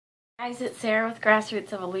Guys, it's Sarah with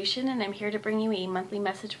Grassroots Evolution, and I'm here to bring you a monthly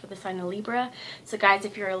message for the sign of Libra. So guys,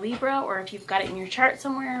 if you're a Libra, or if you've got it in your chart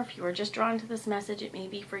somewhere, if you were just drawn to this message, it may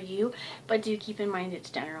be for you, but do keep in mind it's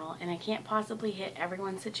general, and I can't possibly hit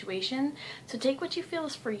everyone's situation. So take what you feel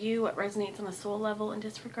is for you, what resonates on a soul level, and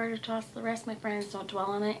disregard or toss the rest, my friends. Don't dwell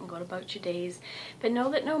on it and go about your days. But know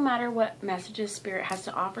that no matter what messages Spirit has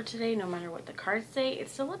to offer today, no matter what the cards say,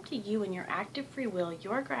 it's still up to you and your active free will,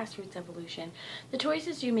 your Grassroots Evolution, the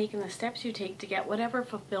choices you make in the steps you take to get whatever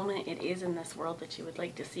fulfillment it is in this world that you would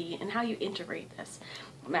like to see, and how you integrate this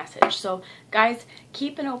message. So guys,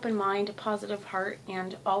 keep an open mind, a positive heart,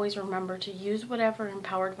 and always remember to use whatever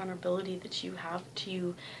empowered vulnerability that you have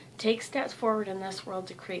to take steps forward in this world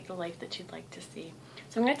to create the life that you'd like to see.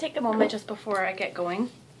 So I'm going to take a moment just before I get going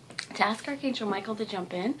to ask Archangel Michael to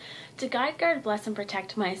jump in, to guide, guard, bless, and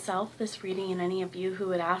protect myself, this reading, and any of you who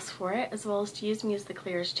would ask for it, as well as to use me as the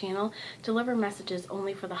clearest channel, deliver messages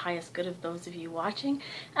only for the highest good of those of you watching,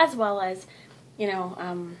 as well as,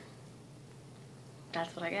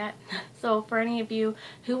 that's what I got. So for any of you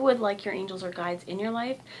who would like your angels or guides in your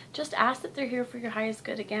life, just ask that they're here for your highest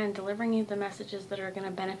good, again, delivering you the messages that are going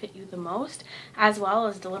to benefit you the most, as well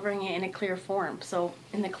as delivering it in a clear form, so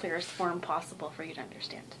in the clearest form possible for you to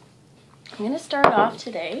understand. I'm going to start off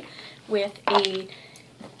today with a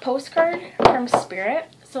postcard from Spirit.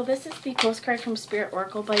 So this is the postcard from Spirit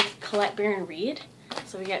Oracle by Colette Baron Reed.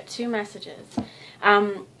 So we get two messages.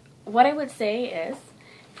 What I would say is,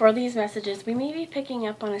 for these messages, we may be picking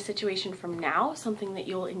up on a situation from now, something that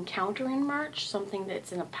you'll encounter in March, something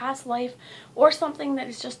that's in a past life, or something that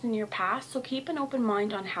is just in your past. So keep an open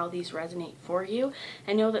mind on how these resonate for you,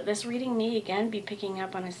 and know that this reading may again be picking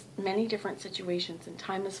up on many different situations, and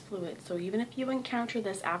time is fluid. So even if you encounter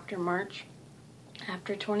this after March,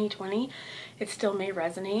 after 2020, it still may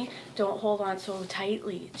resonate. Don't hold on so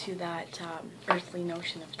tightly to that earthly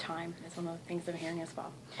notion of time, is one of the things I'm hearing as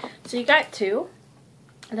well. So you got two.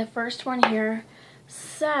 The first one here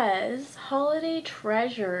says holiday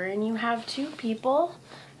treasure, and you have two people,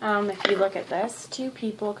 if you look at this, two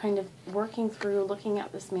people kind of working through, looking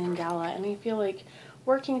at this mandala, and I feel like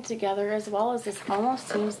working together, as well as this almost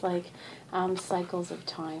seems like cycles of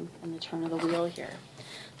time and the turn of the wheel here.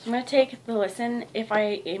 So I'm going to take the listen. If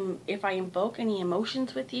I invoke any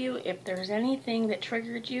emotions with you, if there's anything that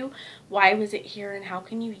triggered you, why was it here, and how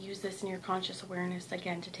can you use this in your conscious awareness,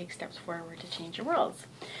 again, to take steps forward to change your worlds.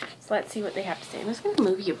 So let's see what they have to say. I'm just going to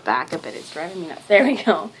move you back a bit. It's driving me nuts. There we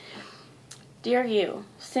go. Dear you,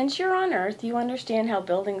 since you're on Earth, you understand how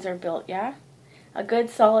buildings are built, yeah? A good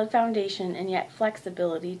solid foundation, and yet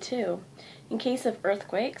flexibility too. In case of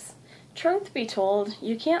earthquakes, truth be told,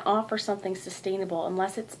 you can't offer something sustainable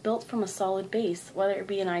unless it's built from a solid base, whether it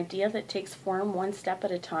be an idea that takes form one step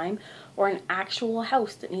at a time, or an actual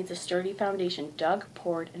house that needs a sturdy foundation dug,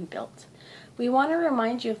 poured, and built. We want to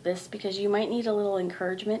remind you of this because you might need a little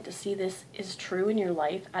encouragement to see this is true in your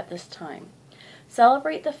life at this time.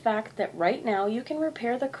 Celebrate the fact that right now you can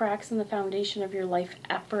repair the cracks in the foundation of your life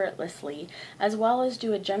effortlessly, as well as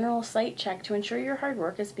do a general site check to ensure your hard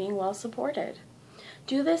work is being well supported.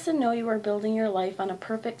 Do this and know you are building your life on a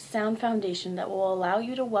perfect, sound foundation that will allow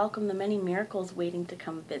you to welcome the many miracles waiting to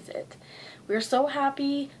come visit. We're so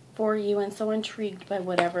happy for you and so intrigued by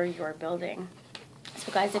whatever you're building.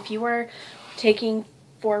 So guys, if you are taking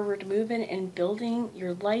forward movement and building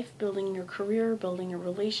your life, building your career, building your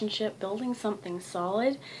relationship, building something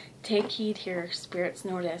solid, take heed here, Spirit's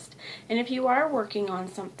noticed. And if you are working on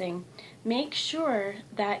something, make sure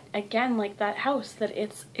that, again, like that house, that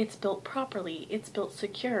it's built properly, it's built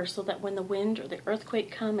secure, so that when the wind or the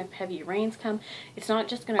earthquake come, if heavy rains come, it's not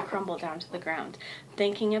just going to crumble down to the ground.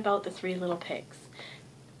 Thinking about the three little pigs.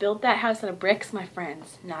 Build that house out of bricks, my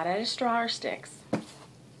friends, not out of straw or sticks.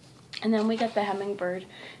 And then we get the hummingbird.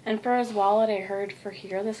 And for his wallet, I heard for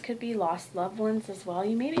here, this could be lost loved ones as well.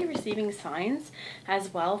 You may be receiving signs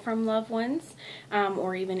as well from loved ones,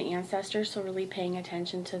 or even ancestors, so really paying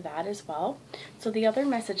attention to that as well. So the other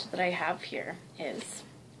message that I have here is,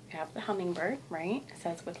 we have the hummingbird, right? It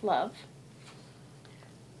says, with love.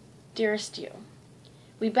 Dearest you,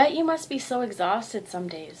 we bet you must be so exhausted some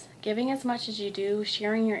days. Giving as much as you do,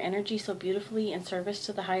 sharing your energy so beautifully in service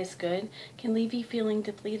to the highest good, can leave you feeling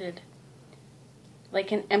depleted,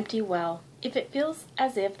 like an empty well. If it feels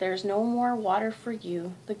as if there's no more water for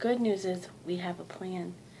you, the good news is we have a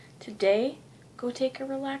plan. Today, go take a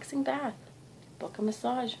relaxing bath, book a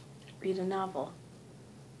massage, read a novel,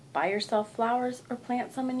 buy yourself flowers, or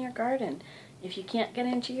plant some in your garden. If you can't get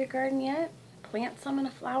into your garden yet, plant some in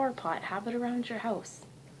a flower pot, have it around your house.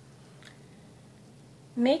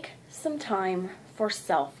 Make some time for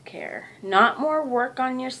self-care. Not more work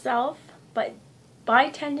on yourself, but By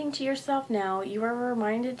tending to yourself now, you are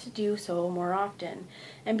reminded to do so more often.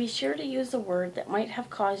 And be sure to use a word that might have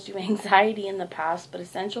caused you anxiety in the past, but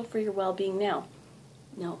essential for your well-being now.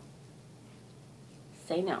 No.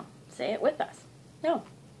 Say no. Say it with us. No.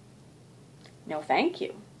 No, thank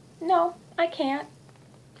you. No, I can't.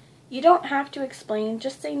 You don't have to explain.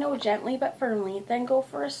 Just say no gently but firmly, then go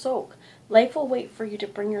for a soak. Life will wait for you to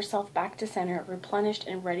bring yourself back to center, replenished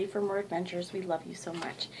and ready for more adventures. We love you so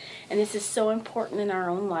much. And this is so important in our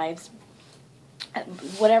own lives.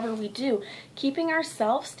 Whatever we do, keeping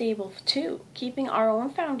ourselves stable too, keeping our own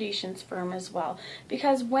foundations firm as well.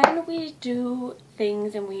 Because when we do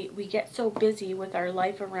things and we get so busy with our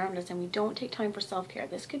life around us and we don't take time for self-care,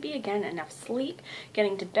 this could be, again, enough sleep,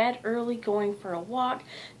 getting to bed early, going for a walk,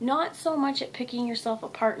 not so much at picking yourself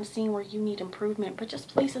apart and seeing where you need improvement, but just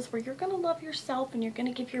places where you're going to love yourself and you're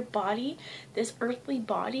going to give your body, this earthly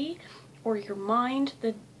body, or your mind,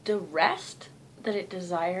 the rest that it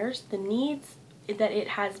desires, the needs that it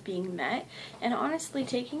has being met. And honestly,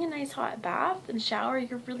 taking a nice hot bath and shower,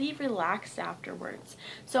 you're really relaxed afterwards.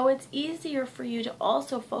 So it's easier for you to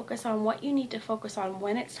also focus on what you need to focus on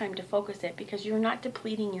when it's time to focus it, because you're not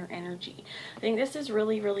depleting your energy. I think this is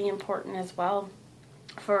really, really important as well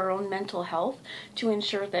for our own mental health, to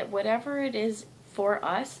ensure that whatever it is for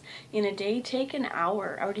us in a day, take an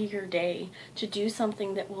hour out of your day to do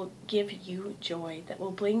something that will give you joy, that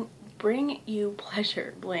will bring you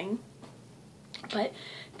pleasure, but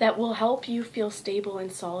that will help you feel stable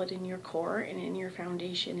and solid in your core and in your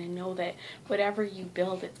foundation, and know that whatever you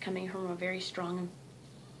build, it's coming from a very strong and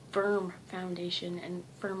firm foundation and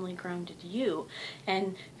firmly grounded you,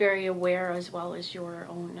 and very aware as well as your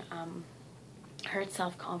own hurt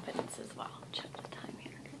self-confidence as well. Check the time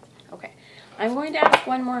here. Okay, I'm going to ask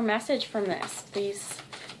one more message from this, please,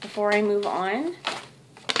 before I move on.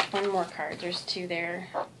 One more card. There's two there.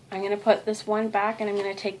 I'm going to put this one back and I'm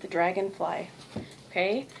going to take the dragonfly.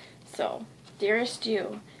 Okay? So, dearest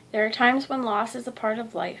you, there are times when loss is a part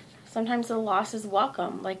of life. Sometimes the loss is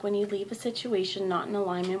welcome, like when you leave a situation not in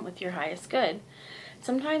alignment with your highest good.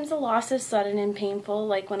 Sometimes the loss is sudden and painful,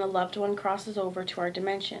 like when a loved one crosses over to our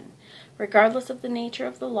dimension. Regardless of the nature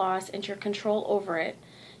of the loss and your control over it,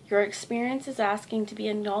 your experience is asking to be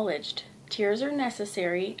acknowledged. Tears are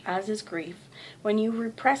necessary, as is grief. When you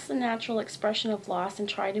repress the natural expression of loss and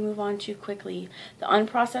try to move on too quickly, the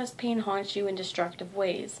unprocessed pain haunts you in destructive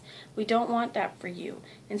ways. We don't want that for you.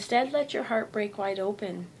 Instead, let your heart break wide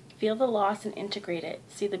open. Feel the loss and integrate it.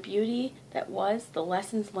 See the beauty that was, the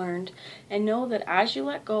lessons learned, and know that as you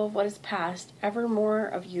let go of what is past, ever more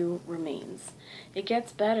of you remains. It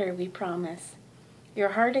gets better, we promise. Your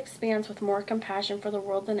heart expands with more compassion for the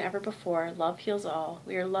world than ever before. Love heals all.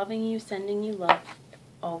 We are loving you, sending you love,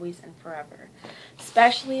 always and forever.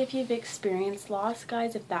 Especially if you've experienced loss,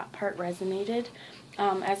 guys, if that part resonated,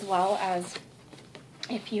 as well as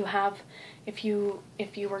if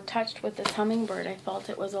you were touched with this hummingbird. I felt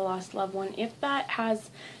it was a lost loved one. If that has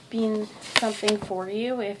been something for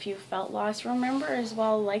you, if you felt lost, remember as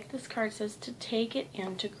well, like this card says, to take it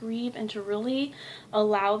in, to grieve, and to really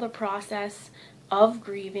allow the process of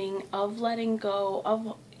grieving, of letting go,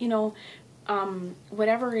 of,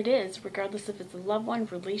 whatever it is, regardless if it's a loved one,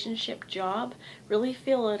 relationship, job, really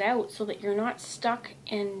feel it out so that you're not stuck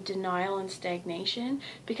in denial and stagnation,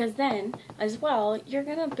 because then, as well, you're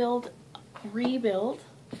going to rebuild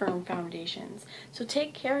firm foundations. So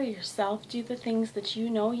take care of yourself, do the things that you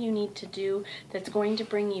know you need to do that's going to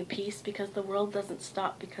bring you peace, because the world doesn't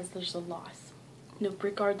stop because there's a loss.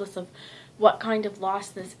 Regardless of what kind of loss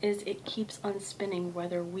this is, it keeps on spinning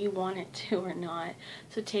whether we want it to or not.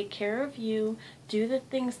 So take care of you, do the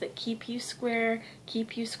things that keep you square,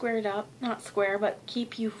 keep you squared up, not square, but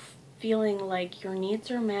keep you feeling like your needs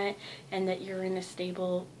are met and that you're in a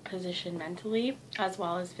stable position mentally as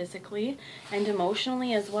well as physically and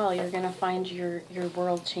emotionally as well. You're going to find your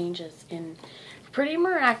world changes in pretty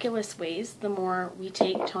miraculous ways the more we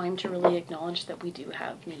take time to really acknowledge that we do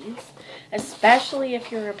have needs, especially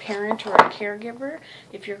if you're a parent or a caregiver.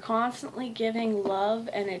 If you're constantly giving love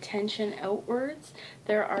and attention outwards,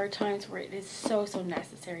 there are times where it is so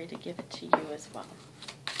necessary to give it to you as well.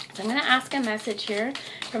 So I'm going to ask a message here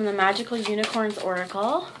from the Magical Unicorns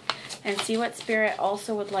Oracle and see what Spirit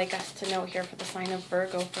also would like us to know here for the sign of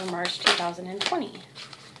Virgo for March 2020.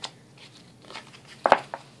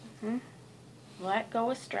 Let go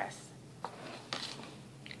of stress.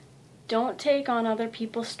 Don't take on other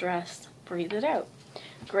people's stress. Breathe it out.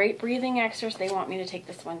 Great breathing exercise. They want me to take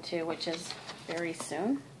this one too, which is very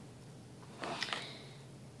soon.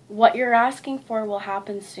 What you're asking for will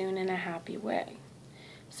happen soon in a happy way.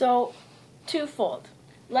 So, twofold.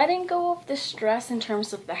 letting go of the stress in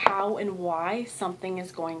terms of the how and why something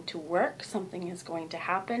is going to work, something is going to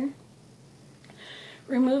happen.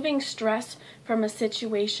 Removing stress from a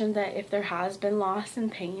situation that if there has been loss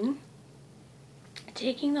and pain.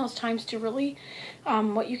 Taking those times to really,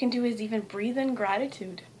 what you can do is even breathe in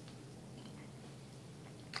gratitude.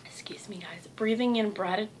 Excuse me, guys. Breathing in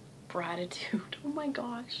gratitude. Oh my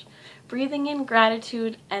gosh. Breathing in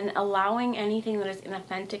gratitude and allowing anything that is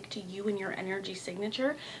inauthentic to you and your energy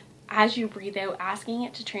signature, as you breathe out, asking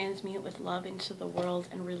it to transmute with love into the world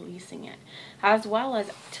and releasing it. As well as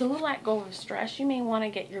to let go of stress, you may want to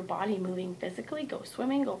get your body moving physically. Go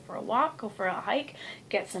swimming, go for a walk, go for a hike,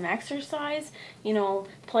 get some exercise,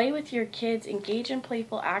 play with your kids, engage in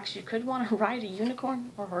playful acts. You could want to ride a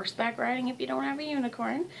unicorn or horseback riding if you don't have a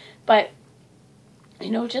unicorn. But,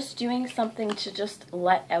 just doing something to just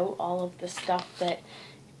let out all of the stuff that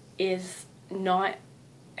is not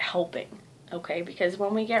helping. Okay, because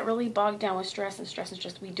when we get really bogged down with stress,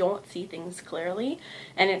 we don't see things clearly,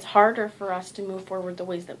 and it's harder for us to move forward the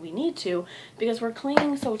ways that we need to because we're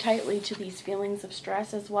clinging so tightly to these feelings of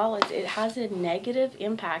stress, as well as it has a negative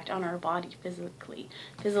impact on our body physically.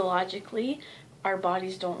 Physiologically, our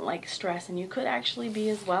bodies don't like stress, and you could actually be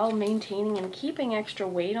as well maintaining and keeping extra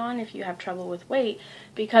weight on if you have trouble with weight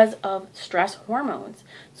because of stress hormones.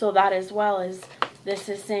 So that, as well as this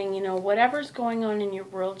is saying, whatever's going on in your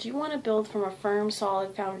world, you want to build from a firm,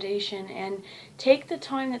 solid foundation and take the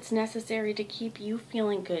time that's necessary to keep you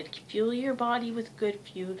feeling good. Fuel your body with good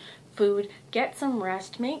food, get some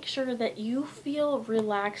rest, make sure that you feel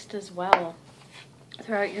relaxed as well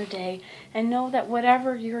throughout your day, and know that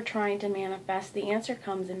whatever you're trying to manifest, the answer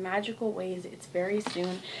comes in magical ways. It's very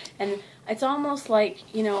soon, and it's almost like,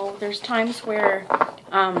 there's times where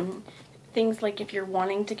things like if you're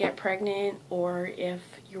wanting to get pregnant, or if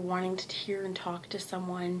you're wanting to hear and talk to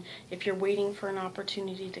someone, if you're waiting for an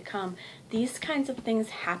opportunity to come, these kinds of things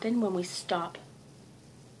happen when we stop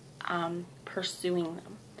pursuing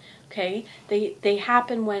them. Okay? They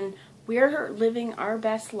happen when we're living our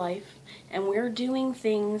best life and we're doing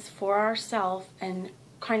things for ourselves and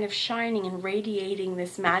kind of shining and radiating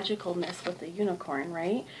this magicalness with the unicorn,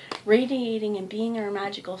 right? Radiating and being our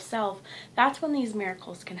magical self. That's when these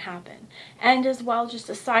miracles can happen. And as well, just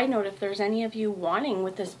a side note, if there's any of you wanting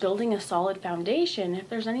with this building a solid foundation, if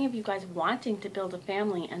there's any of you guys wanting to build a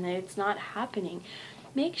family and it's not happening,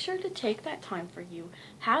 make sure to take that time for you.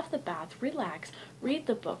 Have the bath, relax, read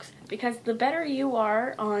the books, because the better you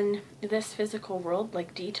are on this physical world,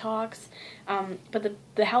 like detox, but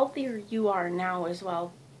the healthier you are now as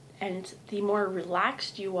well, and the more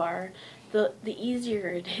relaxed you are, the easier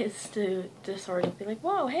it is to sort of be like,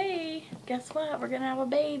 whoa, hey, guess what? We're going to have a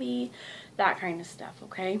baby. That kind of stuff,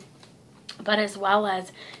 okay? But as well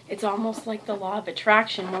as, it's almost like the law of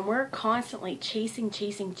attraction. When we're constantly chasing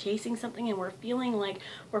something, and we're feeling like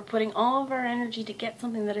we're putting all of our energy to get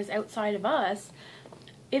something that is outside of us,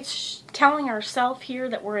 it's telling ourselves here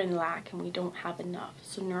that we're in lack and we don't have enough.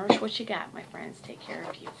 So nourish what you got, my friends. Take care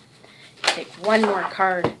of you. Take one more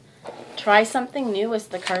card. Try something new is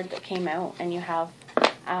the card that came out, and you have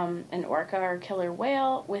an orca or killer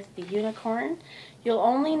whale with the unicorn. You'll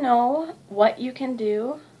only know what you can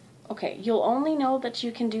do. Okay, you'll only know that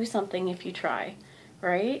you can do something if you try,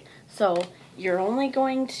 right? So you're only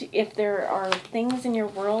going to, if there are things in your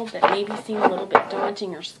world that maybe seem a little bit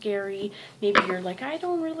daunting or scary, maybe you're like, I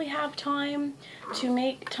don't really have time to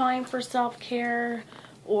make time for self-care,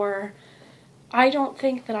 or I don't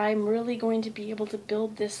think that I'm really going to be able to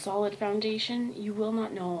build this solid foundation. You will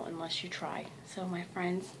not know unless you try. So my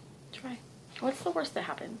friends, try. What's the worst that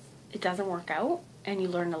happens? It doesn't work out, and you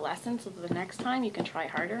learn a lesson, so the next time you can try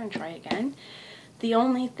harder and try again. The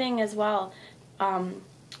only thing as well,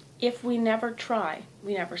 if we never try,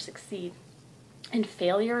 we never succeed. And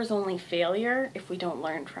failure is only failure if we don't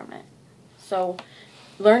learn from it. So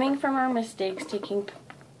learning from our mistakes, taking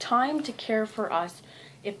time to care for us.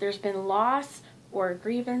 If there's been loss or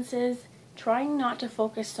grievances, trying not to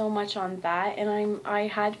focus so much on that. And I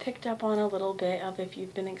had picked up on a little bit of, if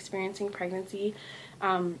you've been experiencing pregnancy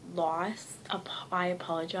loss, I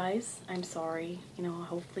apologize. I'm sorry.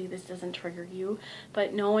 Hopefully this doesn't trigger you.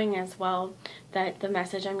 But knowing as well that the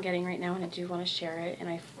message I'm getting right now, and I do want to share it, and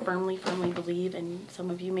I firmly believe, and some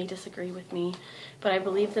of you may disagree with me, but I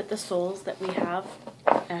believe that the souls that we have,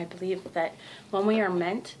 and I believe that when we are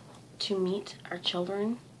meant to meet our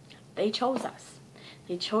children, they chose us.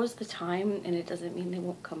 They chose the time, and it doesn't mean they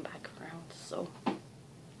won't come back around. So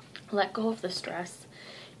let go of the stress.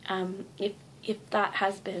 If that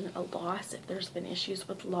has been a loss, if there's been issues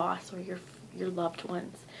with loss or your loved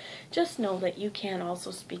ones, just know that you can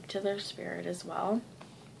also speak to their spirit as well.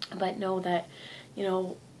 But know that you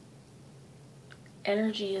know,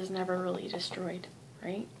 energy is never really destroyed,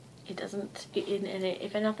 right? It doesn't,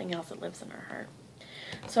 if nothing else, it lives in our heart.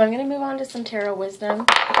 So I'm going to move on to some tarot wisdom.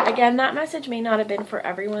 Again, that message may not have been for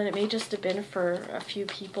everyone. It may just have been for a few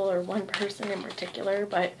people or one person in particular.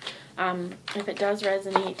 But if it does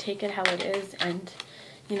resonate, take it how it is and,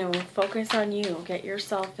 you know, focus on you. Get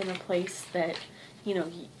yourself in a place that, you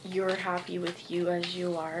know, you're happy with you as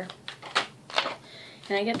you are.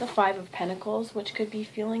 And I get the Five of Pentacles, which could be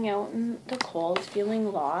feeling out in the cold,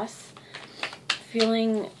 feeling lost,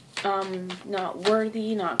 feeling not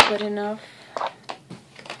worthy, not good enough.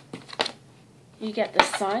 You get the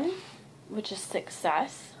Sun, which is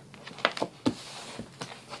success,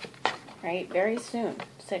 right? Very soon,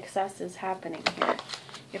 success is happening here.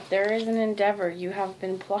 If there is an endeavor you have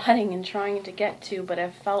been plotting and trying to get to, but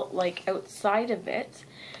have felt like outside of it,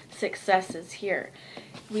 success is here.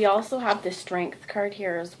 We also have the Strength card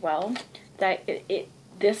here as well, that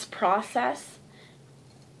this process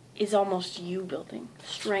is almost you building,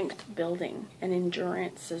 strength building, and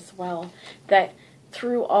endurance as well. That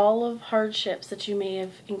through all of hardships that you may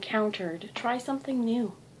have encountered, try something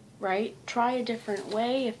new, right? Try a different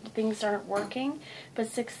way if things aren't working. But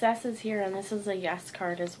success is here, and this is a yes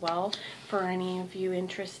card as well for any of you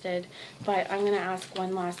interested. But I'm going to ask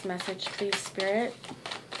one last message, please, Spirit.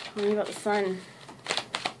 Tell me about the Sun.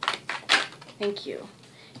 Thank you.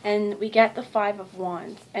 And we get the Five of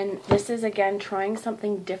Wands. And this is, again, trying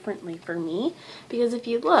something differently for me. Because if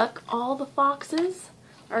you look, all the foxes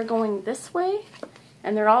are going this way.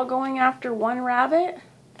 And they're all going after one rabbit.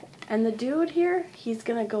 And the dude here, he's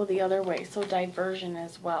going to go the other way. So diversion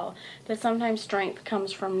as well. That sometimes strength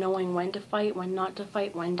comes from knowing when to fight, when not to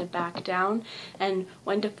fight, when to back down, and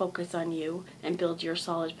when to focus on you and build your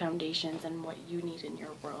solid foundations and what you need in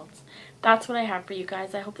your worlds. That's what I have for you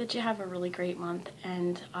guys. I hope that you have a really great month.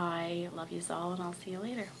 And I love you all, and I'll see you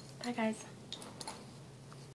later. Bye, guys.